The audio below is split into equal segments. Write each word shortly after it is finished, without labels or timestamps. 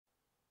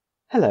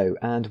Hello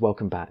and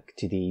welcome back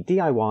to the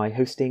DIY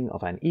hosting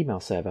of an email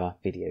server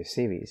video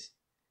series.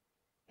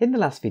 In the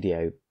last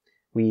video,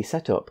 we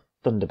set up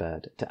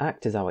Thunderbird to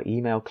act as our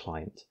email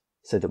client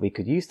so that we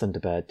could use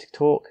Thunderbird to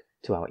talk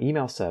to our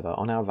email server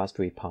on our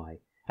Raspberry Pi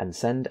and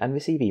send and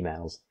receive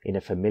emails in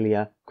a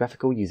familiar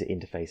graphical user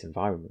interface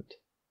environment.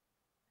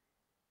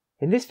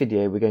 In this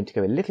video, we're going to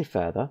go a little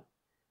further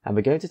and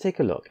we're going to take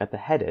a look at the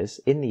headers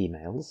in the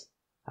emails,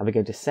 and we're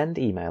going to send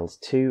emails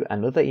to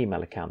another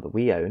email account that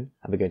we own,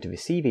 and we're going to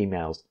receive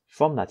emails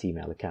from that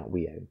email account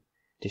we own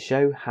to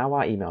show how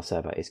our email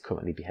server is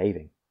currently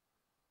behaving.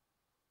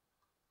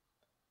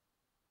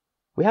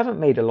 We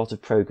haven't made a lot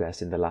of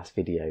progress in the last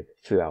video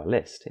through our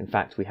list. In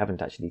fact, we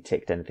haven't actually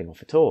ticked anything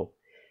off at all.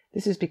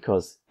 This is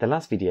because the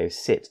last video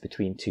sits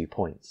between 2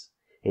 points.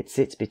 It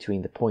sits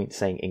between the point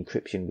saying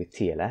encryption with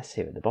TLS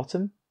here at the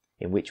bottom,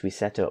 in which we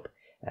set up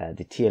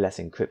the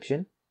TLS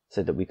encryption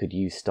so that we could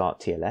use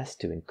STARTTLS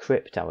to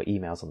encrypt our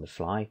emails on the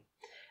fly,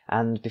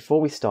 and before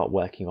we start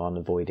working on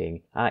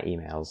avoiding our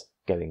emails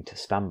going to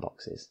spam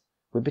boxes.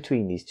 We're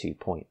between these 2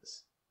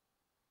 points.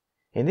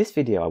 In this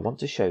video, I want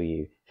to show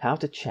you how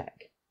to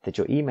check that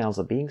your emails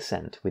are being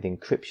sent with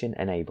encryption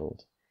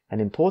enabled,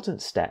 an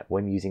important step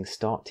when using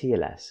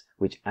STARTTLS,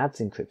 which adds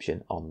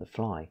encryption on the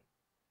fly.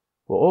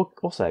 We're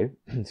also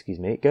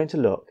going to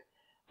look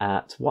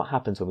at what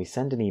happens when we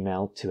send an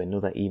email to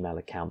another email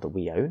account that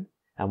we own,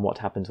 and what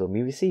happens when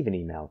we receive an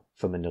email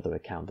from another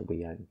account that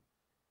we own.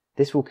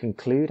 This will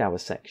conclude our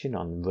section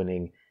on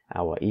running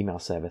our email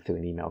server through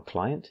an email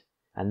client,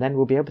 and then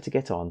we'll be able to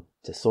get on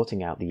to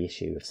sorting out the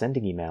issue of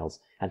sending emails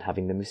and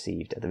having them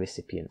received at the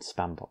recipient's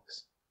spam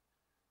box.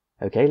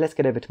 Okay, let's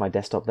get over to my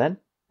desktop then,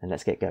 and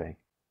let's get going.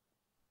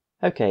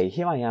 Okay,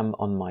 here I am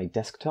on my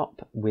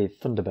desktop with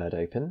Thunderbird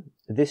open.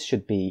 This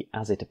should be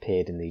as it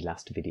appeared in the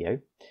last video.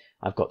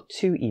 I've got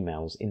 2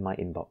 emails in my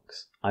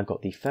inbox. I've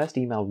got the first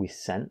email we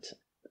sent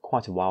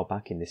quite a while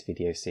back in this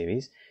video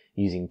series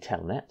using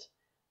Telnet,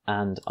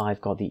 and I've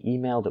got the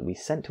email that we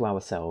sent to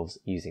ourselves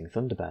using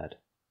Thunderbird.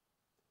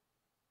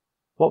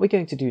 What we're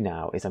going to do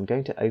now is I'm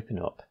going to open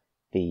up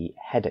the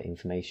header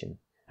information,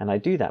 and I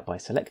do that by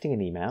selecting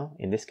an email.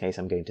 In this case,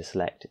 I'm going to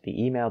select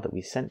the email that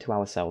we sent to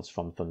ourselves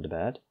from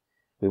Thunderbird.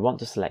 We want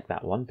to select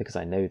that one because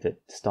I know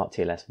that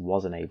STARTTLS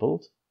was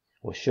enabled,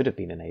 or should have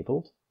been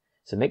enabled.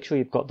 So make sure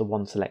you've got the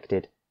one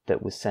selected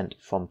that was sent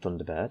from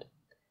Thunderbird,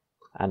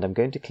 and I'm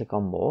going to click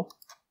on More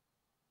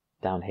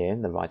down here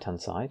in the right hand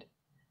side,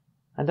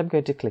 and I'm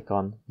going to click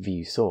on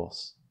View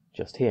Source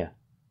just here.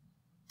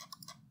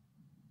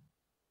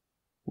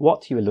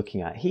 What you are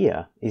looking at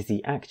here is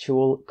the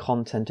actual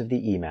content of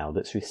the email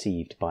that's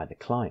received by the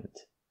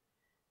client.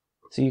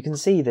 So you can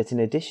see that in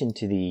addition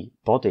to the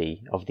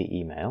body of the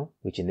email,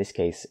 which in this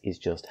case is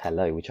just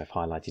hello, which I've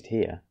highlighted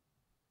here,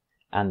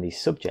 and the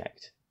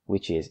subject,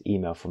 which is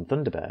email from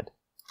Thunderbird,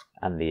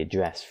 and the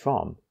address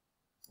from,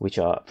 which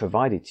are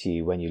provided to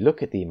you when you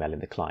look at the email in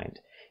the client,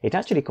 it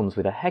actually comes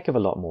with a heck of a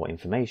lot more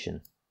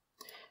information.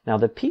 Now,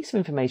 the piece of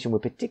information we're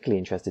particularly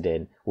interested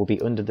in will be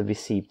under the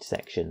received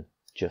section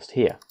just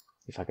here,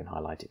 if I can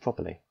highlight it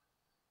properly.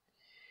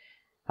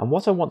 And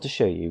what I want to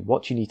show you,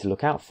 what you need to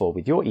look out for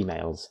with your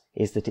emails,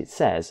 is that it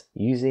says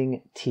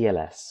using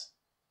TLS.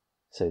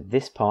 So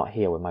this part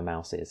here where my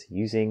mouse is,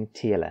 using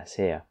TLS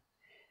here.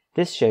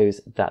 This shows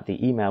that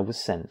the email was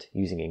sent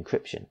using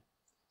encryption.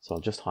 So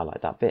I'll just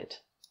highlight that bit,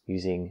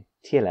 using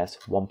TLS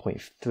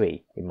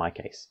 1.3 in my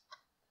case.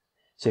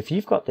 So if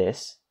you've got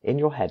this in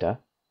your header,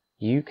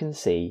 you can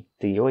see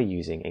that you're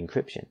using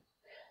encryption.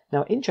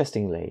 Now,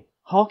 interestingly,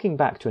 harking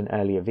back to an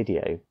earlier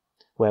video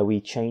where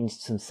we changed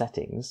some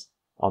settings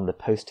on the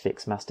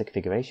postfix master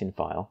configuration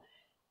file,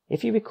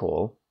 if you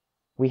recall,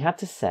 we had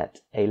to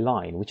set a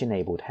line which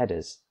enabled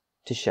headers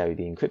to show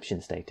the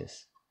encryption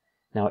status.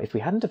 Now, if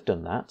we hadn't have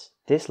done that,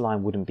 this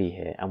line wouldn't be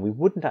here, and we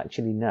wouldn't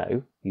actually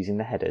know, using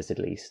the headers at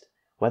least,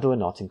 whether or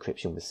not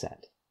encryption was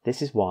set.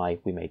 This is why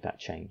we made that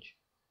change.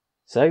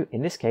 So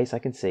in this case, I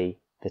can see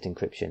that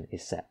encryption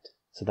is set.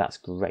 So that's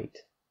great.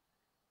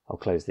 I'll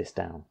close this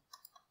down.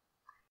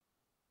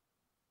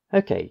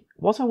 Okay,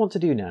 what I want to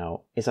do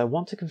now is I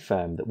want to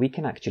confirm that we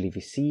can actually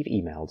receive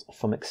emails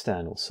from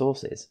external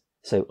sources,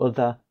 so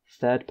other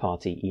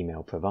third-party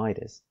email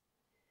providers.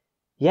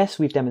 Yes,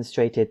 we've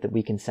demonstrated that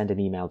we can send an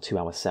email to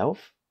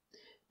ourselves,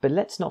 but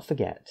let's not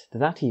forget that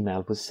that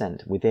email was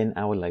sent within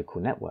our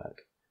local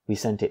network. We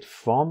sent it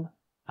from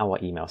our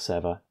email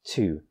server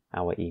to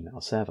our email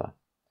server.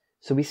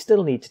 So we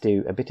still need to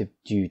do a bit of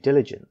due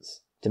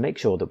diligence to make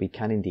sure that we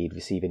can indeed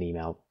receive an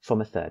email from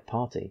a third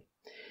party.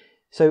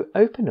 So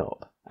open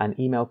up an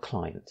email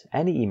client,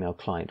 any email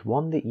client,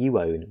 one that you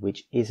own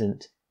which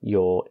isn't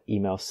your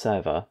email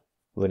server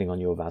running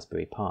on your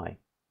Raspberry Pi.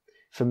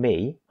 For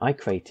me, I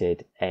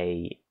created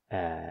a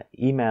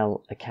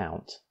email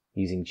account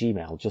using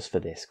Gmail just for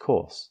this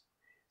course.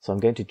 So I'm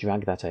going to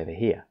drag that over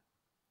here.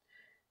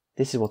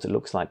 This is what it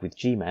looks like with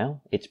Gmail.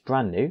 It's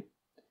brand new.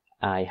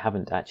 I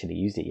haven't actually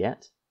used it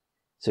yet.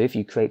 So if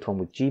you create one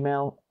with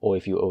Gmail, or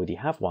if you already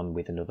have one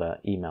with another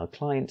email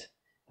client,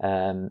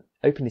 open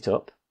it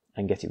up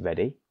and get it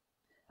ready.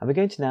 And we're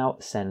going to now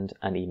send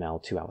an email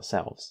to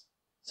ourselves.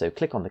 So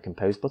click on the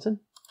Compose button.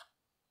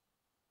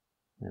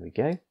 There we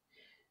go.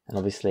 And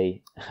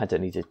obviously, I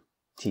don't need to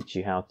teach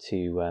you how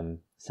to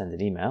send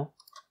an email.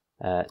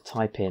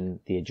 Type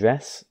in the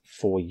address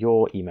for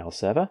your email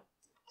server.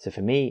 So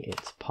for me,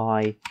 it's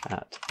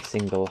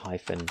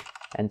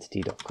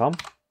pi@single-entity.com.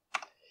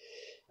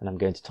 And I'm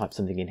going to type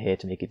something in here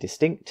to make it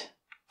distinct.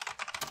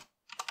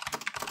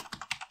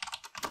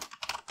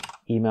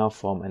 Email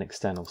from an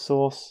external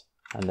source,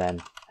 and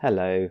then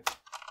hello,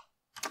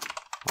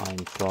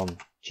 I'm from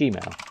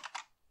Gmail.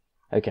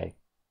 Okay,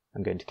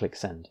 I'm going to click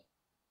send.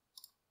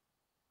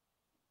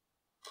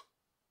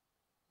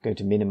 I'm going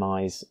to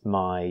minimize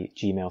my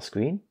Gmail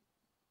screen.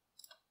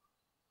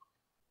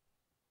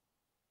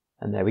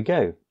 And there we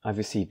go, I've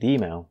received the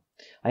email.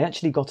 I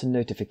actually got a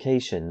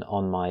notification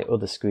on my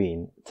other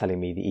screen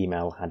telling me the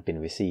email had been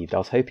received. I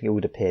was hoping it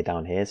would appear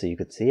down here so you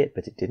could see it,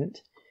 but it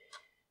didn't.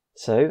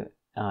 So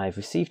I've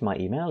received my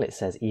email. It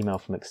says email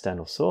from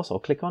external source. I'll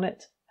click on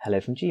it. Hello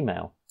from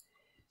Gmail.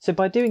 So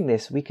by doing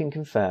this, we can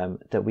confirm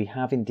that we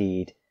have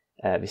indeed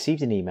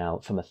received an email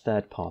from a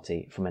third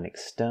party, from an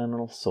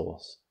external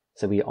source.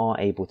 So we are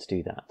able to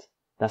do that.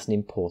 That's an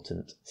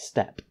important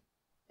step.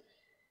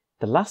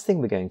 The last thing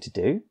we're going to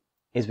do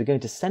is we're going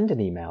to send an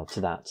email to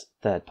that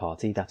third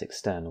party, that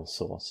external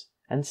source,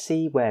 and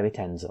see where it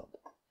ends up.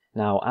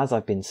 Now, as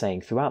I've been saying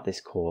throughout this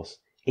course,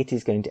 it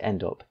is going to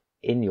end up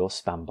in your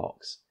spam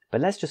box. But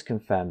let's just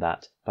confirm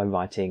that by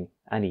writing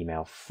an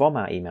email from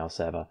our email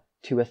server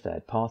to a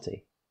third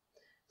party.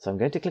 So I'm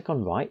going to click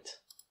on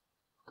write.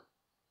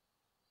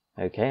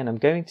 Okay, and I'm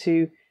going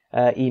to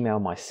email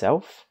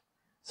myself.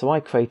 So I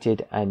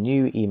created a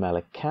new email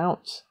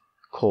account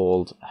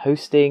called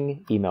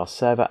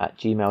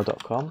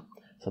hosting_email_server@gmail.com.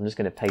 So I'm just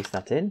going to paste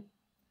that in.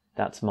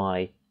 That's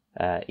my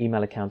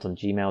email account on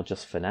Gmail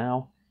just for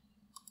now.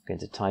 I'm going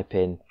to type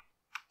in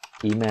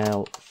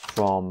email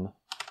from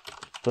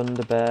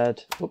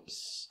Thunderbird.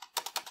 Oops.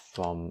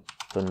 From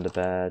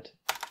Thunderbird.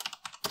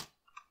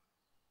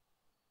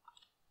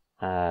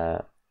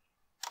 From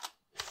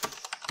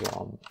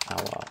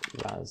our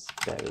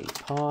Raspberry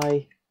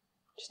Pi.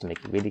 Just to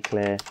make it really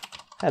clear.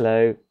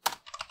 Hello.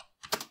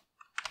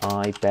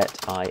 I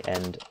bet I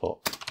end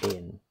up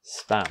in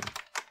spam.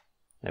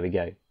 There we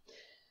go.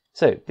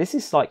 So this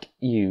is like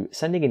you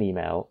sending an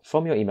email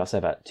from your email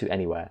server to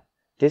anywhere.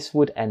 This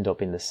would end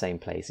up in the same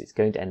place. It's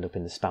going to end up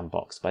in the spam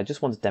box, but I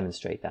just want to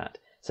demonstrate that.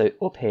 So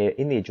up here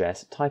in the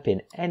address, type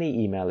in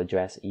any email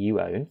address you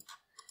own,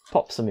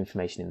 pop some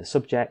information in the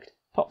subject,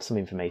 pop some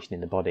information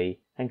in the body,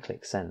 and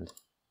click send.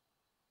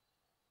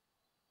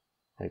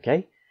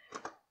 Okay,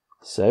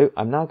 so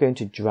I'm now going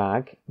to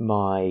drag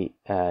my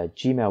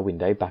Gmail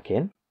window back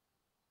in.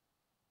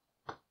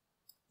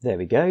 There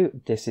we go,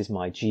 this is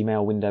my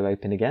Gmail window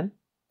open again.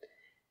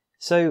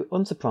 So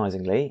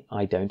unsurprisingly,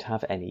 I don't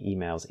have any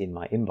emails in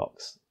my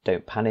inbox.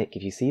 Don't panic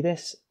if you see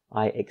this,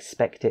 I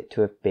expect it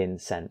to have been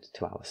sent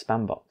to our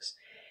spam box.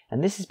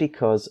 And this is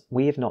because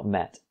we have not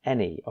met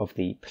any of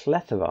the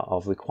plethora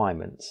of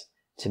requirements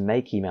to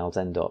make emails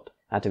end up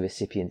at a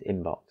recipient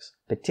inbox,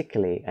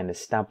 particularly an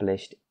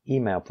established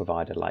email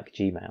provider like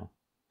Gmail.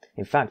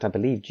 In fact, I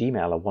believe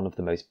Gmail are one of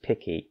the most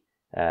picky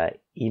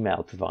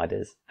email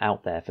providers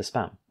out there for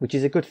spam, which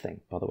is a good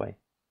thing, by the way.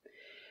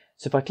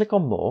 So if I click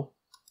on more,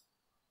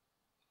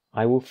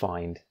 I will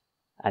find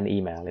an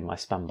email in my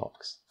spam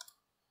box.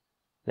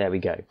 There we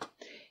go.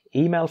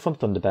 Email from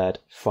Thunderbird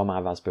from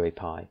our Raspberry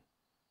Pi.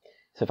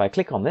 So if I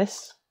click on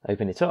this,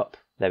 open it up,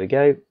 there we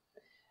go.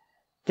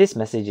 This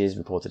message is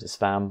reported as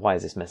spam. Why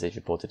is this message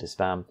reported as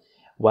spam?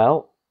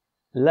 Well,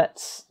 we're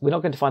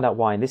not going to find out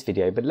why in this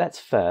video, but let's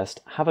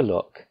first have a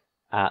look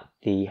at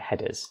the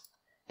headers.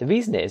 The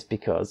reason is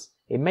because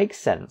it makes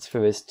sense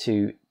for us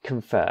to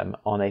confirm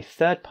on a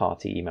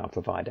third-party email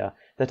provider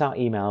that our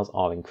emails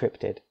are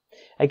encrypted.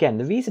 Again,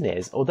 the reason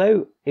is,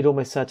 although it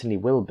almost certainly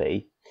will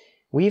be,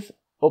 we've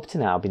up to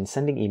now been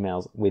sending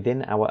emails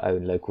within our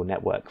own local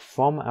network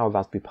from our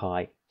Raspberry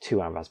Pi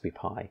to our Raspberry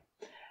Pi.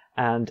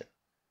 And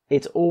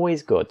it's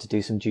always good to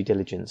do some due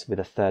diligence with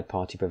a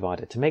third-party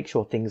provider to make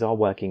sure things are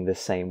working the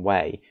same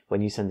way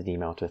when you send an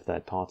email to a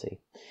third party.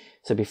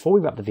 So before we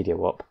wrap the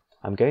video up,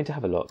 I'm going to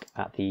have a look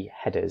at the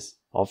headers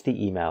of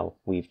the email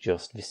we've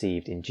just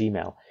received in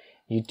Gmail.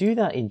 You do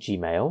that in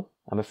Gmail.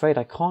 I'm afraid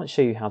I can't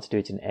show you how to do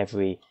it in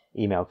every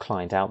email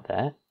client out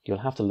there. You'll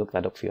have to look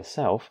that up for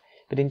yourself.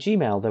 But in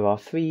Gmail, there are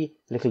three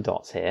little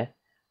dots here.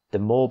 The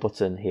More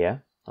button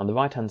here on the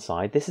right-hand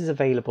side. This is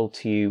available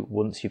to you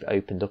once you've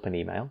opened up an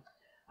email.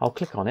 I'll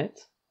click on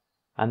it,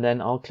 and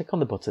then I'll click on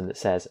the button that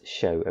says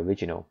Show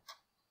Original.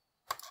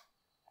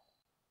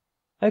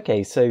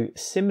 Okay, so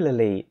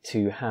similarly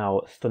to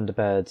how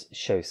Thunderbird's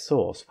Show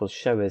Source will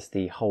show us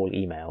the whole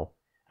email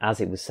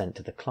as it was sent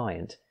to the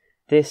client,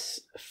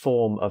 this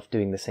form of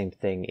doing the same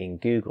thing in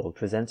Google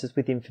presents us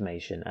with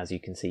information, as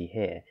you can see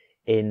here,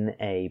 in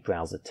a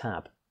browser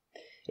tab.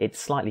 It's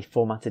slightly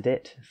formatted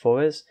it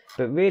for us,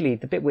 but really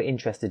the bit we're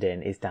interested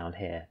in is down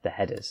here, the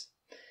headers.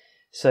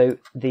 So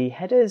the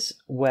headers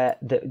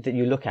that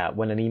you look at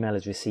when an email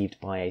is received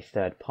by a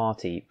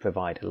third-party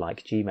provider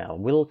like Gmail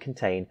will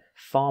contain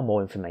far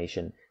more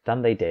information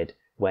than they did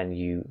when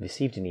you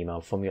received an email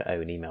from your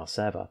own email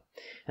server.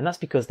 And that's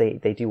because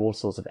they do all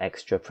sorts of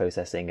extra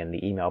processing and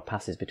the email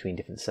passes between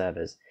different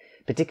servers.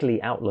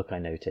 Particularly Outlook, I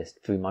noticed,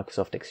 through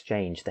Microsoft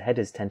Exchange, the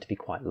headers tend to be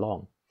quite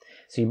long.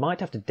 So you might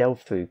have to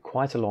delve through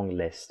quite a long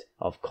list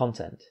of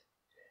content.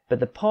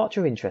 But the part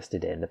you're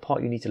interested in, the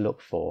part you need to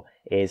look for,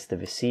 is the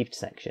received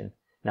section.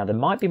 Now, there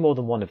might be more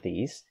than one of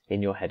these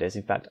in your headers.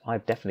 In fact,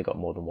 I've definitely got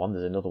more than one.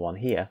 There's another one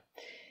here.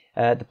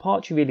 The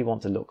part you really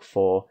want to look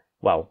for,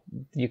 well,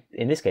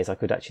 in this case, I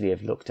could actually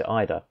have looked at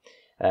either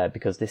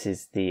because this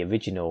is the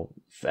original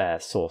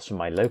source from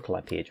my local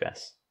IP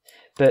address.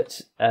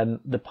 But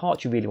the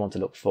part you really want to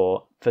look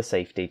for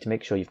safety, to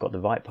make sure you've got the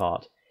right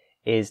part,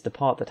 is the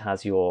part that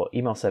has your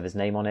email server's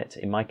name on it.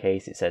 In my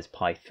case, it says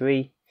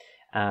Pi3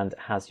 and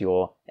has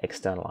your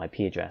external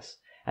IP address.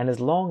 And as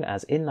long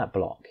as in that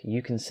block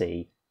you can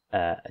see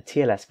a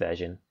TLS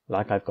version,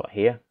 like I've got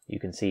here, you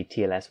can see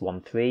TLS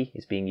 1.3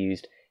 is being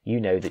used,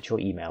 you know that your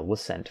email was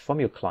sent from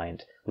your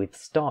client with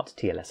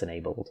STARTTLS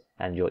enabled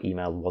and your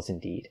email was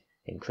indeed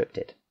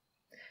encrypted.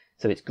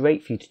 So it's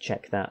great for you to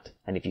check that,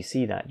 and if you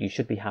see that, you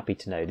should be happy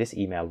to know this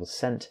email was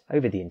sent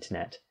over the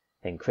internet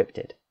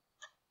encrypted.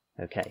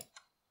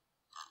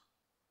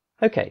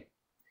 Okay,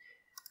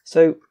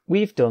 so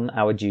we've done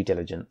our due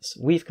diligence.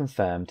 We've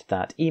confirmed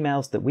that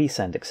emails that we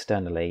send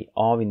externally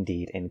are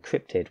indeed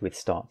encrypted with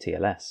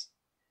STARTTLS.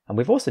 And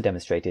we've also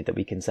demonstrated that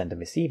we can send and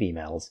receive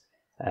emails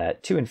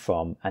to and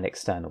from an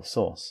external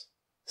source.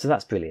 So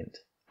that's brilliant.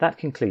 That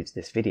concludes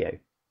this video.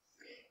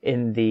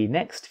 In the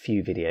next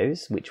few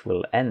videos, which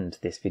will end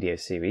this video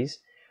series,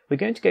 we're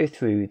going to go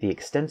through the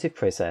extensive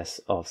process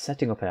of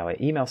setting up our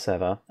email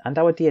server and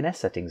our DNS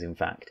settings, in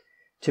fact,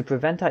 to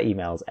prevent our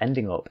emails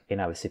ending up in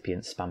our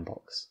recipient's spam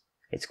box.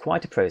 It's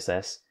quite a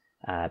process,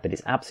 but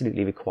it's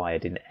absolutely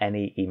required in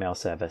any email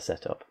server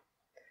setup.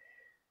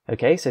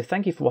 Okay, so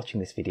thank you for watching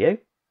this video.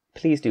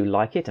 Please do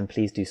like it and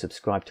please do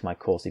subscribe to my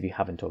course if you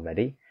haven't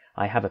already.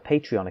 I have a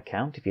Patreon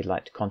account if you'd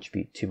like to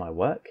contribute to my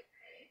work.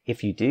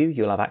 If you do,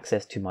 you'll have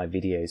access to my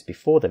videos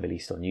before they're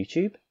released on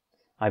YouTube.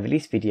 I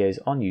release videos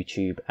on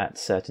YouTube at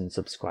certain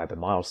subscriber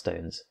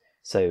milestones,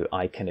 so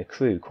I can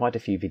accrue quite a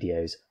few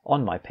videos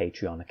on my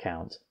Patreon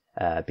account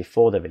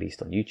before they're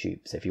released on YouTube.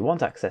 So if you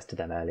want access to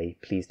them early,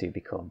 please do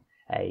become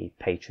a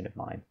patron of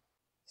mine.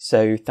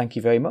 So thank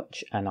you very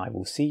much, and I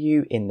will see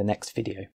you in the next video.